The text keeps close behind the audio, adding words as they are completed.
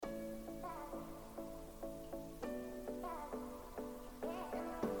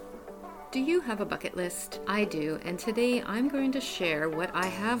Do you have a bucket list? I do, and today I'm going to share what I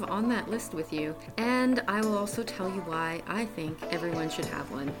have on that list with you, and I will also tell you why I think everyone should have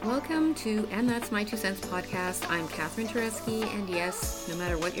one. Welcome to And That's My Two Cents podcast. I'm Catherine Tereski, and yes, no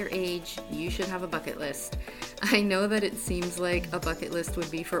matter what your age, you should have a bucket list. I know that it seems like a bucket list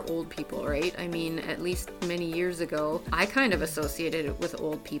would be for old people, right? I mean, at least many years ago, I kind of associated it with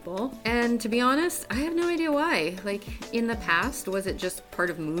old people, and to be honest, I have no idea why. Like, in the past, was it just part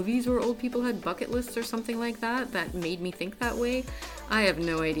of movies where old people had bucket lists or something like that made me think that way? I have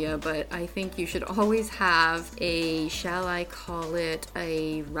no idea, but I think you should always have a, shall I call it,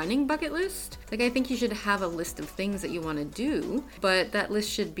 a running bucket list? Like, I think you should have a list of things that you want to do, but that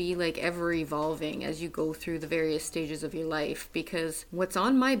list should be like ever evolving as you go through the various stages of your life, because what's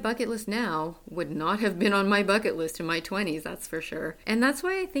on my bucket list now would not have been on my bucket list in my 20s, that's for sure. And that's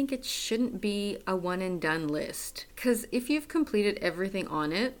why I think it shouldn't be a one and done list, because if you've completed everything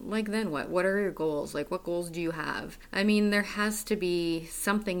on it, like then what? What are your goals? Like, what goals do you have? I mean, there has to be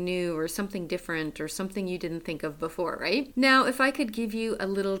something new or something different or something you didn't think of before, right? Now, if I could give you a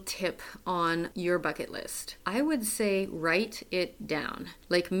little tip on your bucket list, I would say write it down.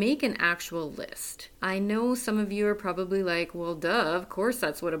 Like, make an actual list. I know some of you are probably like, well, duh, of course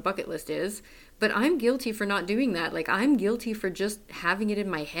that's what a bucket list is. But I'm guilty for not doing that. Like, I'm guilty for just having it in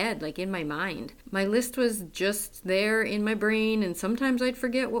my head, like in my mind. My list was just there in my brain, and sometimes I'd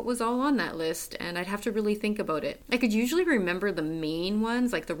forget what was all on that list, and I'd have to really think about it. I could usually remember the main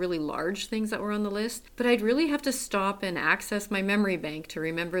ones, like the really large things that were on the list, but I'd really have to stop and access my memory bank to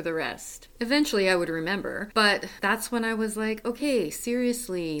remember the rest. Eventually I would remember, but that's when I was like, okay,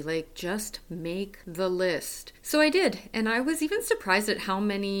 seriously, like, just make the list. So I did, and I was even surprised at how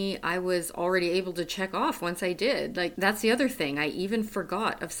many I was already able to check off once I did. Like, that's the other thing. I even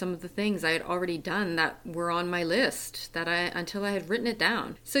forgot of some of the things I had already done that were on my list until I had written it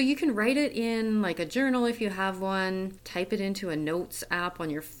down. So you can write it in like a journal if you have one, type it into a notes app on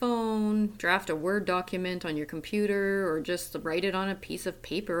your phone, draft a Word document on your computer, or just write it on a piece of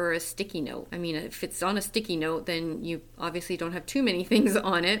paper or a sticky note. I mean, if it's on a sticky note, then you obviously don't have too many things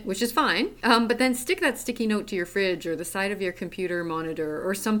on it, which is fine. But then stick that sticky note to your fridge or the side of your computer monitor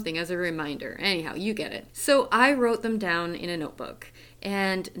or something as a reminder. Anyhow, you get it. So I wrote them down in a notebook,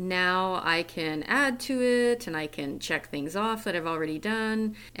 and now I can add to it and I can check things off that I've already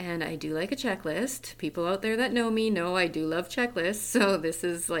done. And I do like a checklist. People out there that know me know I do love checklists. So this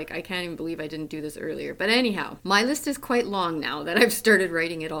is like, I can't even believe I didn't do this earlier. But anyhow, my list is quite long now that I've started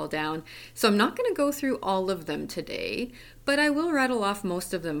writing it all down. So I'm not going to go through all of them today, but I will rattle off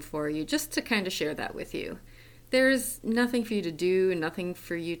most of them for you just to kind of share that with you. There's nothing for you to do, nothing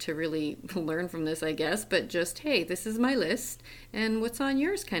for you to really learn from this, I guess, but just, hey, this is my list, and what's on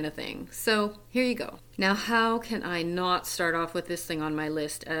yours kind of thing. So here you go. Now, how can I not start off with this thing on my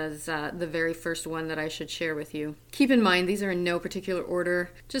list as the very first one that I should share with you? Keep in mind, these are in no particular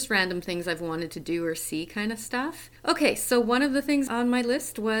order, just random things I've wanted to do or see kind of stuff. Okay, so one of the things on my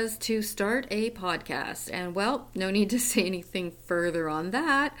list was to start a podcast, and well, no need to say anything further on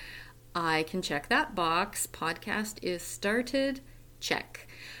that. I can check that box. Podcast is started. Check.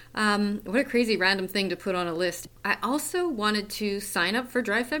 What a crazy random thing to put on a list. I also wanted to sign up for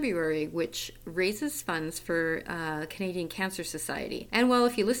Dry February, which raises funds for Canadian Cancer Society. And well,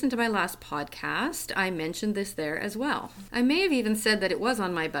 if you listen to my last podcast, I mentioned this there as well. I may have even said that it was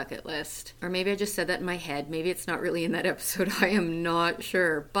on my bucket list, or maybe I just said that in my head. Maybe it's not really in that episode. I am not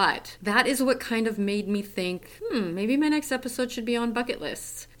sure, but that is what kind of made me think, maybe my next episode should be on bucket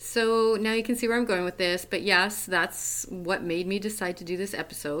lists. So now you can see where I'm going with this, but yes, that's what made me decide to do this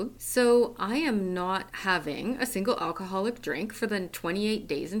episode. So I am not having a single alcoholic drink for the 28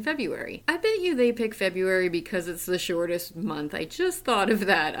 days in February. I bet you they pick February because it's the shortest month. I just thought of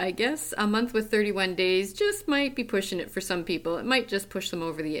that. I guess a month with 31 days just might be pushing it for some people. It might just push them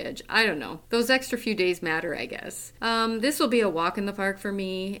over the edge. I don't know. Those extra few days matter, I guess. This will be a walk in the park for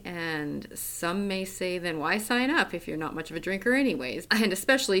me, and some may say, then why sign up if you're not much of a drinker anyways? And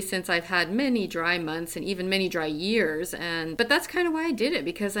especially since I've had many dry months and even many dry years, but that's kind of why I did it,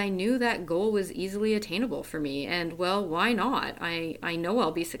 because I knew that goal was easily attainable for me, and well, why not? I know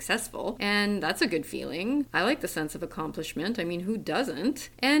I'll be successful, and that's a good feeling. I like the sense of accomplishment. I mean, who doesn't?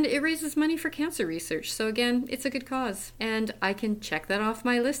 And it raises money for cancer research, so again, it's a good cause, and I can check that off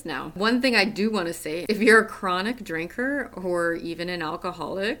my list now. One thing I do want to say, if you're a chronic drinker or even an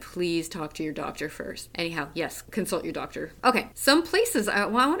alcoholic, please talk to your doctor first. Anyhow, yes, consult your doctor. Okay, some places I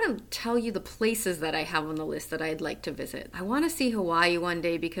want to tell you the places that I have on the list that I'd like to visit. I want to see Hawaii one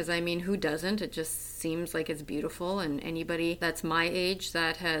day because, I mean, who doesn't? It just seems like it's beautiful, and anybody that's my age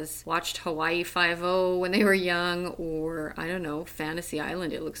that has watched Hawaii Five-0 when they were young, or I don't know, Fantasy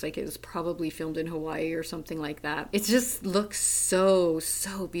Island, it looks like it was probably filmed in Hawaii or something like that. It just looks so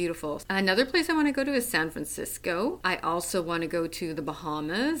beautiful. Another place I want to go to is San Francisco. I also want to go to the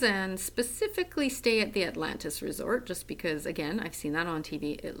Bahamas and specifically stay at the Atlantis Resort, just because, again, I've seen that on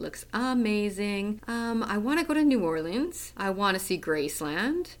TV. It looks amazing. I want to go to New Orleans. I want to see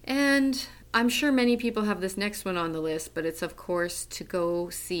Graceland. And I'm sure many people have this next one on the list, but it's of course to go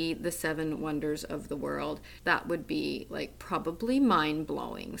see the Seven Wonders of the World. That would be like probably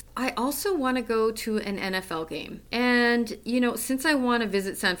mind-blowing. I also want to go to an NFL game. And, since I want to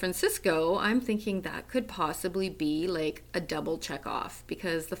visit San Francisco, I'm thinking that could possibly be like a double check off,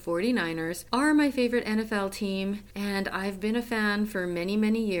 because the 49ers are my favorite NFL team, and I've been a fan for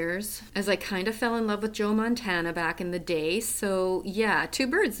many years, as I kind of fell in love with Joe Montana back in the day. So yeah, two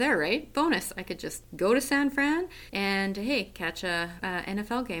birds there, right? Bonus. I could just go to San Fran and, hey, catch a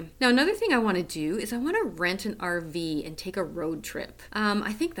NFL game. Now, another thing I want to do is I want to rent an RV and take a road trip.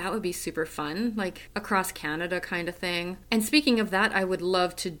 I think that would be super fun, like across Canada kind of thing. And speaking of that, I would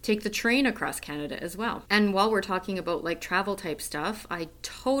love to take the train across Canada as well. And while we're talking about like travel type stuff, I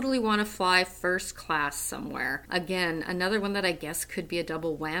totally want to fly first class somewhere. Again, another one that I guess could be a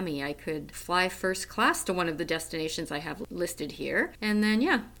double whammy. I could fly first class to one of the destinations I have listed here. And then,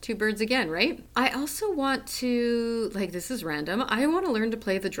 yeah, two birds again, right? I also want to, like, this is random, I want to learn to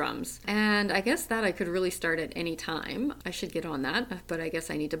play the drums. And I guess that I could really start at any time. I should get on that, but I guess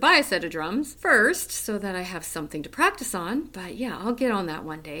I need to buy a set of drums first so that I have something to practice on. But yeah, I'll get on that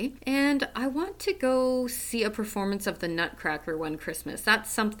one day. And I want to go see a performance of the Nutcracker one Christmas. That's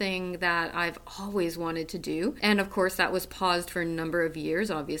something that I've always wanted to do. And of course, that was paused for a number of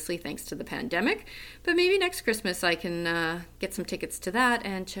years, obviously, thanks to the pandemic. But maybe next Christmas I can get some tickets to that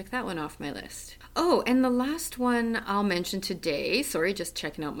and check that one off my list. Oh, and the last one I'll mention today, sorry, just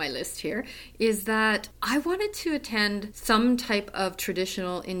checking out my list here, is that I wanted to attend some type of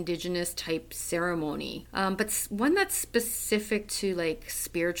traditional indigenous type ceremony, but one that's specific to like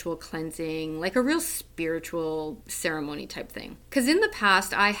spiritual cleansing, like a real spiritual ceremony type thing. Because in the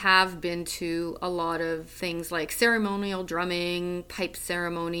past, I have been to a lot of things like ceremonial drumming, pipe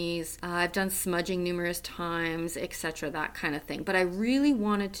ceremonies. I've done smudging numerous times, etc., that kind of thing. But I really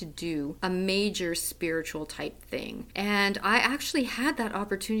wanted to do a major spiritual type thing. And I actually had that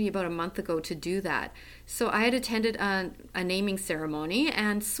opportunity about a month ago to do that. So I had attended a naming ceremony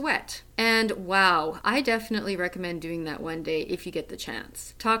and sweat. And wow, I definitely recommend doing that one day if you get the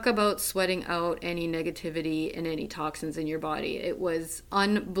chance. Talk about sweating out any negativity and any toxins in your body. It was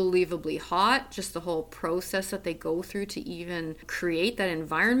unbelievably hot. Just the whole process that they go through to even create that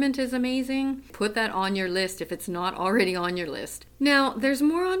environment is amazing. Put that on your list if it's not already on your list. Now, there's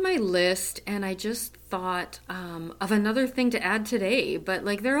more on my list, and I just thought of another thing to add today, but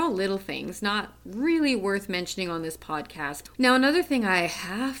like they're all little things, not really worth mentioning on this podcast. Now, another thing I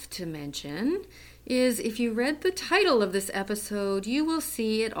have to mention is if you read the title of this episode, you will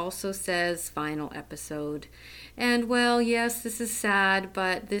see it also says final episode. And well, yes, this is sad,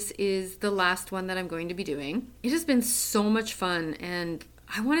 but this is the last one that I'm going to be doing. It has been so much fun, and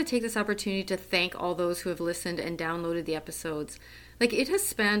I want to take this opportunity to thank all those who have listened and downloaded the episodes. Like, it has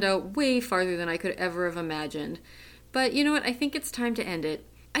spanned out way farther than I could ever have imagined. But you know what? I think it's time to end it.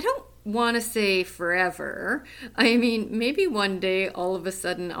 I don't want to say forever. I mean, maybe one day all of a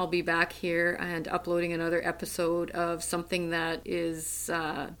sudden I'll be back here and uploading another episode of something that is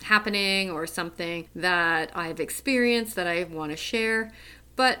happening or something that I've experienced that I want to share.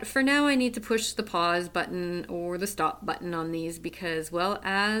 But for now, I need to push the pause button or the stop button on these because, well,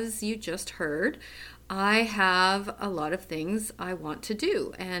 as you just heard, I have a lot of things I want to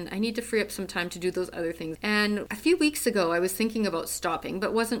do, and I need to free up some time to do those other things. And a few weeks ago, I was thinking about stopping,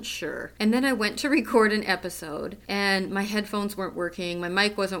 but wasn't sure. And then I went to record an episode, and my headphones weren't working, my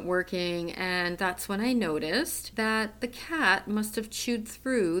mic wasn't working, and that's when I noticed that the cat must have chewed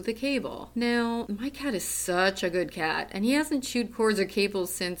through the cable. Now, my cat is such a good cat, and he hasn't chewed cords or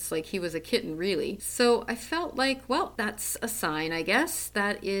cables since, like, he was a kitten, really. So I felt like, well, that's a sign, I guess,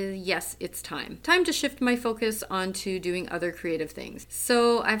 that is, yes, it's time. Time to shift my focus onto doing other creative things.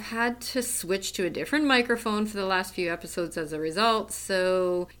 So I've had to switch to a different microphone for the last few episodes as a result.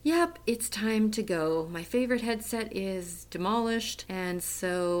 So yep, it's time to go. My favorite headset is demolished, and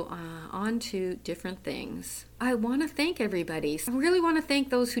so on to different things. I want to thank everybody. I really want to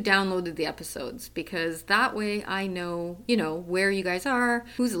thank those who downloaded the episodes, because that way I know, where you guys are,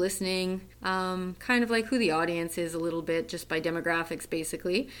 who's listening, kind of like who the audience is a little bit, just by demographics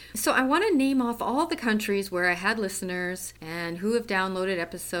basically. So I want to name off all the countries where I had listeners and who have downloaded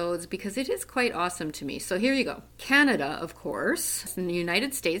episodes, because it is quite awesome to me. So here you go. Canada, of course, the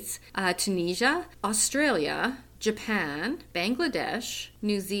United States, Tunisia, Australia, Japan, Bangladesh,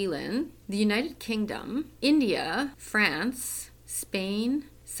 New Zealand, the United Kingdom, India, France, Spain,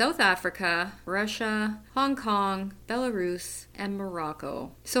 South Africa, Russia, Hong Kong, Belarus, and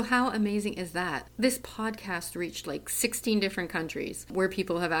Morocco. So how amazing is that? This podcast reached like 16 different countries where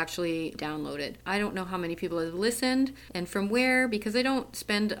people have actually downloaded. I don't know how many people have listened and from where, because I don't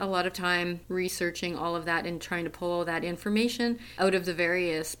spend a lot of time researching all of that and trying to pull all that information out of the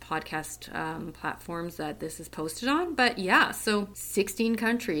various podcast platforms that this is posted on. But yeah, so 16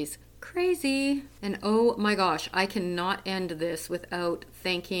 countries. Crazy. And oh my gosh, I cannot end this without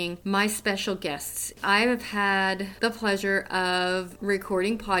thanking my special guests. I have had the pleasure of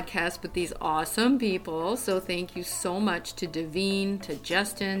recording podcasts with these awesome people. So thank you so much to Davine, to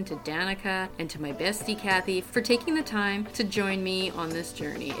Justin, to Danica, and to my bestie Kathy for taking the time to join me on this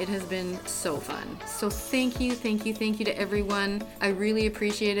journey. It has been so fun. So thank you to everyone. I really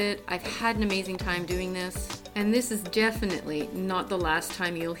appreciate it. I've had an amazing time doing this. And this is definitely not the last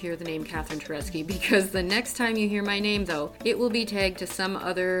time you'll hear the name Catherine Tereski, because the next time you hear my name, though, it will be tagged to some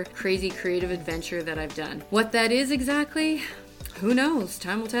other crazy creative adventure that I've done. What that is exactly, who knows?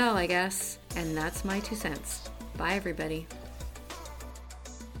 Time will tell, I guess. And that's my 2 cents. Bye, everybody.